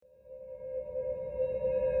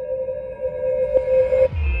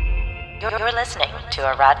You're listening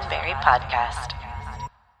to a Roddenberry podcast.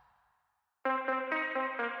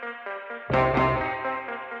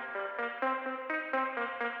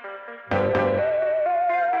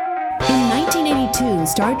 In 1982,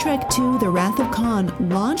 Star Trek II: The Wrath of Khan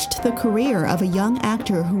launched the career of a young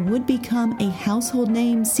actor who would become a household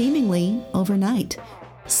name seemingly overnight.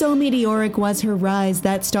 So meteoric was her rise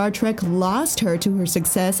that Star Trek lost her to her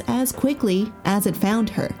success as quickly as it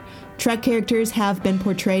found her. Trek characters have been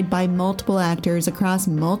portrayed by multiple actors across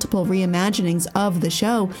multiple reimaginings of the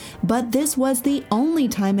show, but this was the only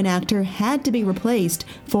time an actor had to be replaced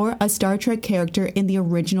for a Star Trek character in the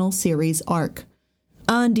original series arc.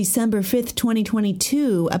 On December 5th,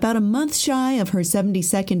 2022, about a month shy of her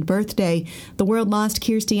 72nd birthday, the world lost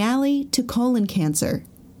Kirstie Alley to colon cancer.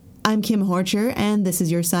 I'm Kim Horcher, and this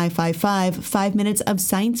is your Sci-Fi 5 minutes of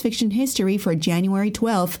science fiction history for January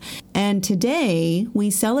 12th. And today,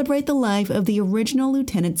 we celebrate the life of the original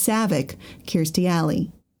Lieutenant Saavik, Kirstie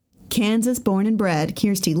Alley. Kansas-born and bred,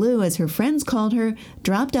 Kirstie Lou, as her friends called her,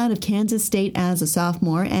 dropped out of Kansas State as a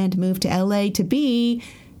sophomore and moved to LA to be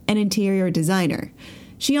an interior designer.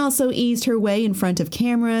 She also eased her way in front of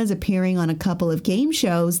cameras, appearing on a couple of game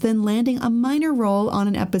shows, then landing a minor role on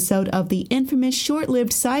an episode of the infamous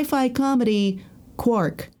short-lived sci-fi comedy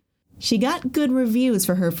Quark. She got good reviews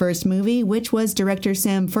for her first movie, which was director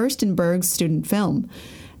Sam Furstenberg's student film.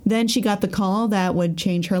 Then she got the call that would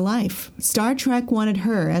change her life. Star Trek wanted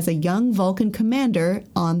her as a young Vulcan commander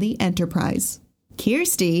on the Enterprise.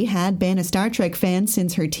 Kirstie had been a Star Trek fan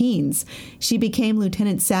since her teens. She became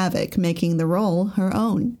Lieutenant Saavik, making the role her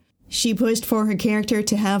own. She pushed for her character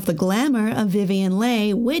to have the glamour of Vivian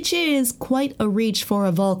Leigh, which is quite a reach for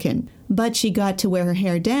a Vulcan. But she got to wear her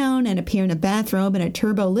hair down and appear in a bathrobe in a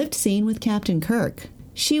turbo lift scene with Captain Kirk.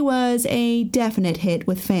 She was a definite hit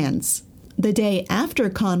with fans. The day after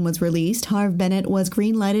Khan was released, Harve Bennett was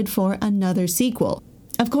green-lighted for another sequel.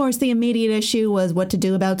 Of course, the immediate issue was what to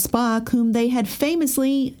do about Spock, whom they had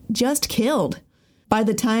famously just killed. By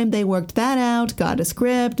the time they worked that out, got a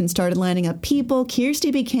script, and started lining up people,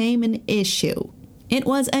 Kirstie became an issue. It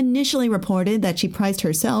was initially reported that she priced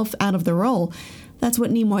herself out of the role. That's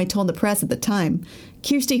what Nimoy told the press at the time.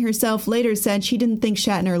 Kirstie herself later said she didn't think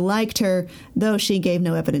Shatner liked her, though she gave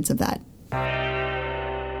no evidence of that.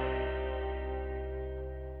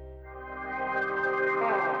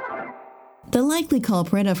 The likely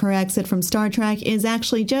culprit of her exit from Star Trek is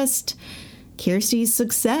actually just Kirstie's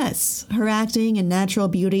success. Her acting and natural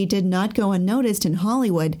beauty did not go unnoticed in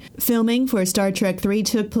Hollywood. Filming for Star Trek III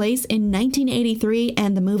took place in 1983,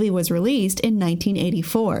 and the movie was released in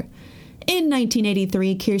 1984. In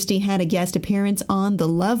 1983, Kirstie had a guest appearance on The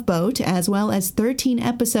Love Boat, as well as 13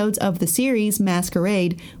 episodes of the series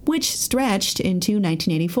Masquerade, which stretched into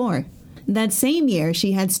 1984. That same year,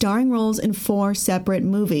 she had starring roles in 4 separate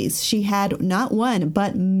movies. She had not one,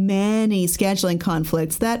 but many scheduling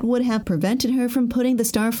conflicts that would have prevented her from putting the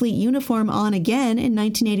Starfleet uniform on again in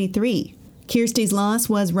 1983. Kirstie's loss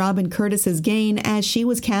was Robin Curtis's gain, as she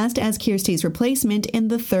was cast as Kirstie's replacement in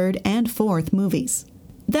the 3rd and 4th movies.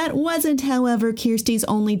 That wasn't, however, Kirstie's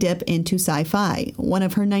only dip into sci-fi. One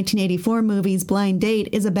of her 1984 movies, Blind Date,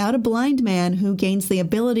 is about a blind man who gains the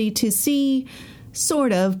ability to see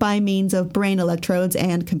sort of, by means of brain electrodes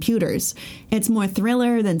and computers. It's more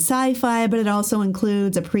thriller than sci-fi, but it also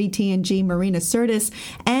includes a pre-TNG Marina Sirtis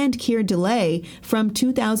and Keir Dullea from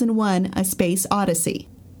 2001: A Space Odyssey.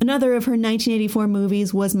 Another of her 1984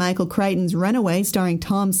 movies was Michael Crichton's Runaway, starring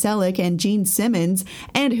Tom Selleck and Gene Simmons.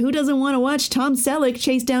 And who doesn't want to watch Tom Selleck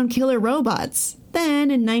chase down killer robots?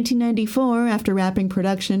 Then, in 1994, after wrapping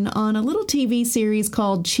production on a little TV series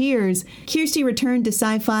called Cheers, Kirstie returned to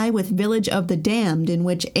sci-fi with Village of the Damned, in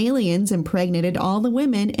which aliens impregnated all the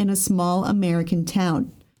women in a small American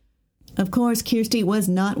town. Of course, Kirstie was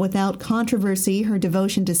not without controversy. Her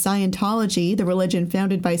devotion to Scientology, the religion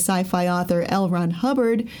founded by sci-fi author L. Ron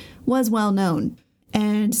Hubbard, was well known.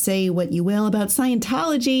 And say what you will about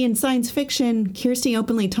Scientology and science fiction, Kirstie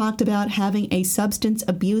openly talked about having a substance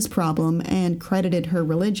abuse problem and credited her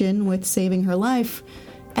religion with saving her life.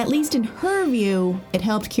 At least in her view, it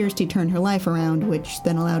helped Kirstie turn her life around, which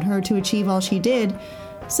then allowed her to achieve all she did.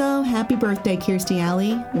 So happy birthday, Kirstie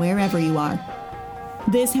Alley, wherever you are.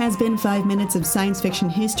 This has been 5 minutes of science fiction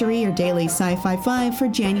history, your daily Sci-Fi 5 for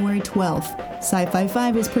January 12th. Sci-Fi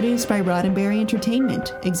 5 is produced by Roddenberry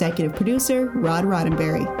Entertainment. Executive producer, Rod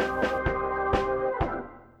Roddenberry.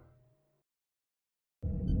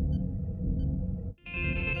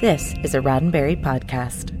 This is a Roddenberry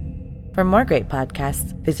podcast. For more great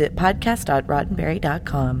podcasts, visit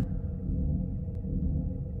podcast.roddenberry.com.